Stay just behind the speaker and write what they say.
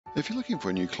If you're looking for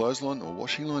a new clothesline or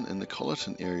washing line in the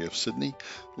Colyton area of Sydney,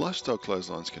 Lifestyle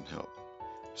Clotheslines can help.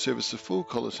 Service the full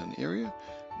Colyton area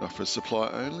and offer a supply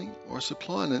only or a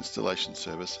supply and installation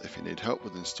service if you need help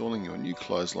with installing your new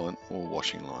clothesline or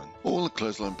washing line. All the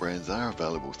clothesline brands are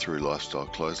available through Lifestyle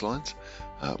Clotheslines,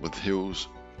 with Hills,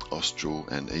 Austral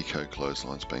and Eco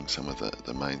Clotheslines being some of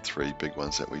the main three big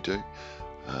ones that we do,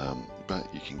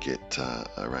 but you can get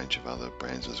a range of other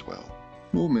brands as well.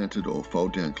 Wall-mounted or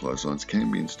fold-down clotheslines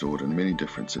can be installed in many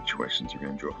different situations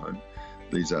around your home.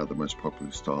 These are the most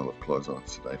popular style of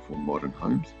clotheslines today for modern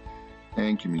homes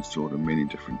and can be installed in many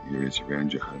different areas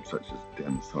around your home, such as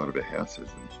down the side of a house as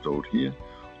installed here,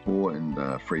 or in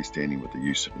freestanding with the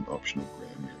use of an optional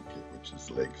ground mount kit, which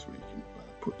is legs where you can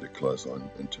put the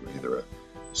clothesline into either a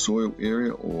soil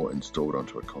area or installed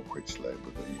onto a concrete slab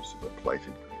with the use of a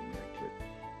plated ground mount kit.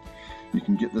 You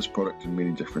can get this product in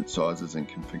many different sizes and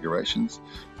configurations,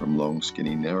 from long,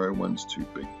 skinny, narrow ones to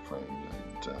big frame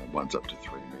and ones up to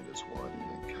 3 meters wide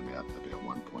and then come out about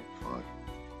 1.5.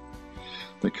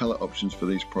 The colour options for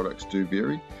these products do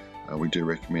vary. We do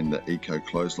recommend the Eco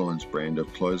Clotheslines brand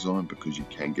of clothesline because you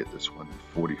can get this one in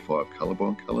 45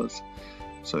 colour-bond colours.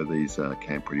 So these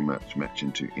can pretty much match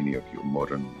into any of your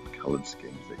modern coloured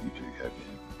schemes that you do have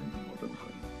in a modern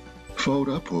home. Fold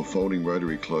up or folding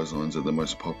rotary clotheslines are the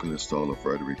most popular style of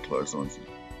rotary clotheslines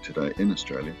today in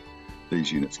Australia.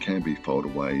 These units can be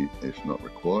folded away if not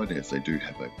required, as they do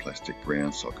have a plastic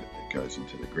ground socket that goes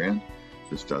into the ground.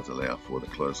 This does allow for the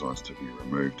clotheslines to be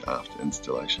removed after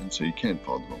installation, so you can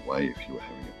fold them away if you are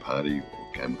having a party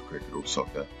or game of cricket or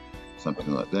soccer,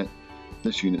 something like that.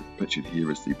 This unit pictured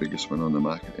here is the biggest one on the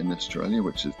market in Australia,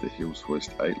 which is the Hills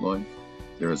Hoist 8 line.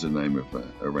 There is a name of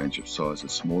a range of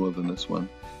sizes smaller than this one,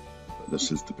 but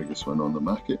this is the biggest one on the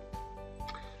market.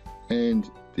 And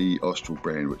the Austral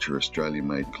brand, which are Australian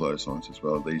made clotheslines as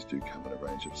well. These do come in a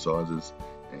range of sizes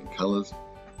and colours.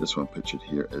 This one pictured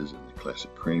here is in the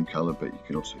classic cream colour, but you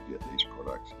can also get these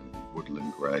products in the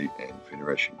woodland grey and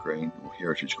Federation green or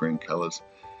heritage green colours.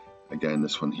 Again,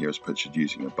 this one here is pictured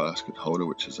using a basket holder,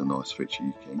 which is a nice feature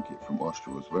you can get from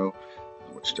Austral as well,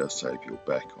 which does save your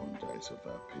back on days of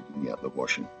pegging out the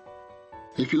washing.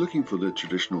 If you're looking for the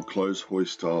traditional clothes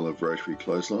hoist style of rotary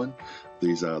clothesline,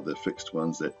 these are the fixed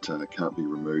ones that can't be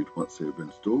removed once they've been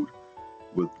installed,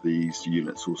 with these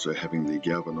units also having the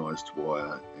galvanised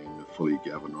wire and the fully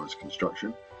galvanised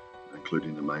construction,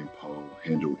 including the main pole,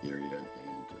 handle area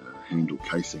and handle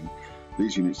casing.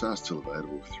 These units are still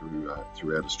available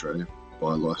throughout Australia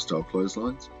by Lifestyle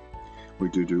Clotheslines. We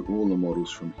do all the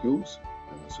models from Hills,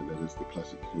 so that is the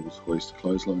classic Hills Hoist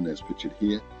clothesline as pictured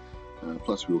here.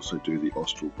 Plus we also do the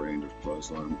Austral brand of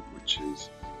clothesline, which is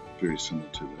very similar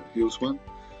to the Hills one,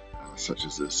 such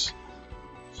as this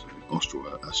Austral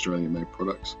Australian made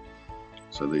products.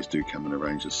 So these do come in a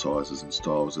range of sizes and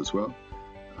styles as well,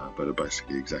 but are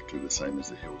basically exactly the same as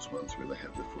the Hills ones, where they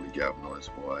have the fully galvanised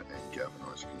wire and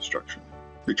galvanised construction.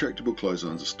 Retractable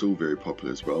clotheslines are still very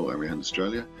popular as well around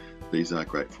Australia. These are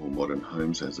great for modern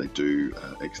homes, as they do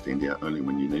extend out only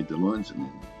when you need the lines and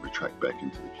then retract back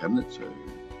into the cabinet, so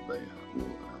they are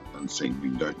all unseen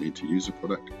when you don't need to use the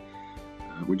product.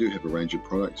 We do have a range of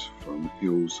products from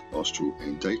Hills, Austral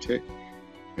and Daytek,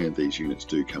 and these units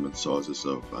do come in sizes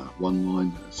of one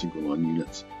line, single line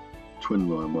units, twin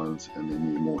line ones, and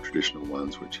then the more traditional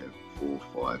ones which have 4,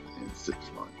 5 and 6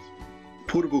 lines.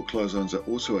 Portable clotheslines are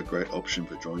also a great option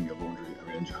for drying your laundry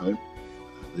around your home.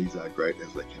 These are great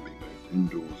as they can be moved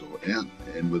indoors or out,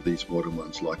 and with these modern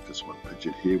ones like this one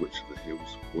pictured here, which is the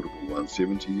Hills Portable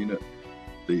 170 unit,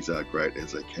 these are great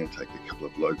as they can take a couple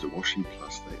of loads of washing,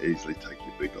 plus they easily take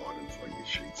your big items like your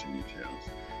sheets and your towels.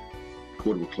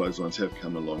 Portable clotheslines have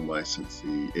come a long way since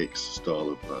the X style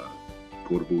of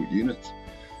portable units,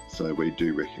 so we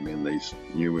do recommend these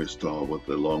newer style with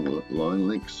the long line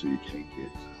lengths, so you can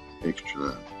get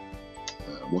extra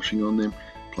washing on them,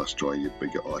 plus dry your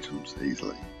bigger items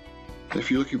easily. If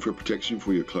you're looking for protection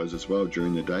for your clothes as well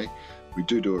during the day, we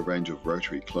do a range of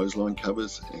rotary clothesline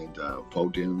covers and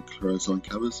fold down clothesline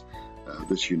covers.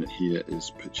 This unit here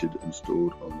is pictured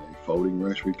installed on a folding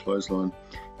rotary clothesline.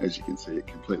 As you can see, it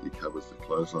completely covers the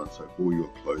clothesline, so all your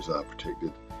clothes are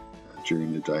protected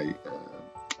during the day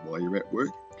while you're at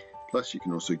work. Plus you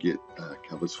can also get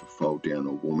covers for fold down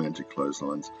or wall mounted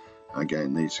clotheslines.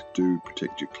 Again, these do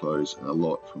protect your clothes a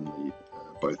lot from the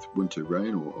both winter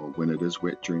rain or when it is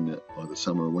wet during the either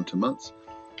summer or winter months.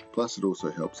 Plus it also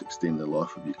helps extend the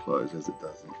life of your clothes, as it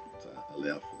doesn't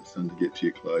allow for the sun to get to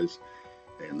your clothes,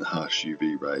 and the harsh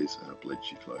UV rays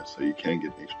bleach your clothes, so you can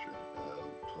get extra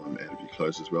time out of your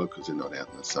clothes as well, because they're not out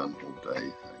in the sun all day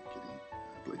getting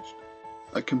bleached.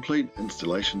 A complete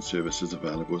installation service is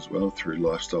available as well through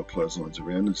Lifestyle Clotheslines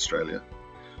around Australia.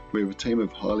 We have a team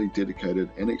of highly dedicated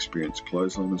and experienced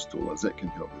clothesline installers that can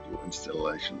help with your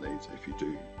installation needs if you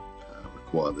do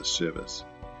require this service.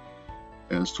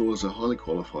 Our installers are highly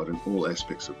qualified in all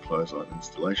aspects of clothesline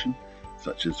installation,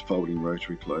 such as folding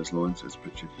rotary clotheslines as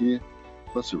pictured here,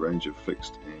 plus a range of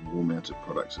fixed and wall-mounted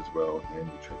products as well,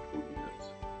 and retractable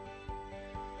units.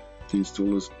 The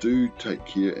installers do take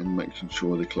care in making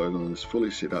sure the clothesline is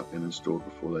fully set up and installed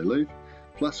before they leave,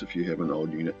 plus if you have an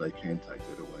old unit they can take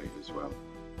that away as well.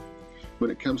 When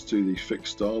it comes to the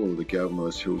fixed style or the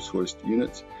galvanised hills hoist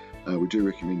units, we do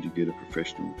recommend you get a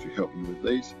professional to help you with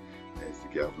these, as the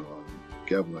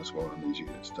galvanised wire on these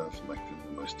units does make them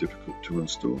the most difficult to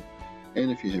install. And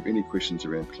if you have any questions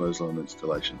around clothesline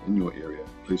installation in your area,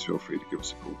 please feel free to give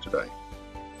us a call today.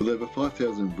 With over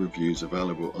 5,000 reviews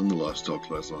available on the Lifestyle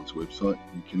Clotheslines website,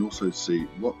 you can also see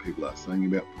what people are saying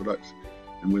about products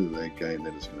and whether they again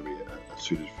that is going to be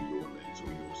suited for your needs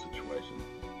or your situation.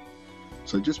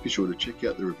 So just be sure to check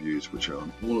out the reviews, which are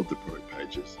on all of the product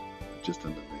pages just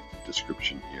underneath the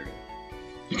description area.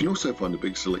 You can also find a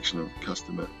big selection of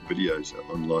customer videos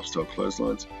on Lifestyle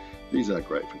Clotheslines. These are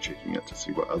great for checking out to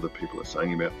see what other people are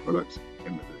saying about products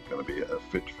and whether they're going to be a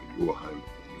fit for your home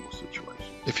and your situation.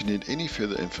 If you need any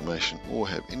further information or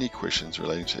have any questions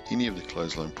relating to any of the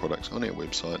clothesline products on our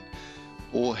website,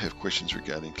 or have questions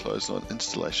regarding clothesline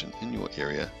installation in your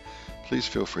area, please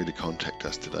feel free to contact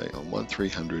us today on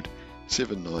 1300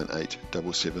 798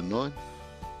 779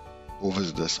 or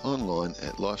visit us online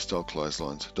at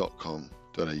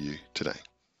lifestyleclotheslines.com.au today.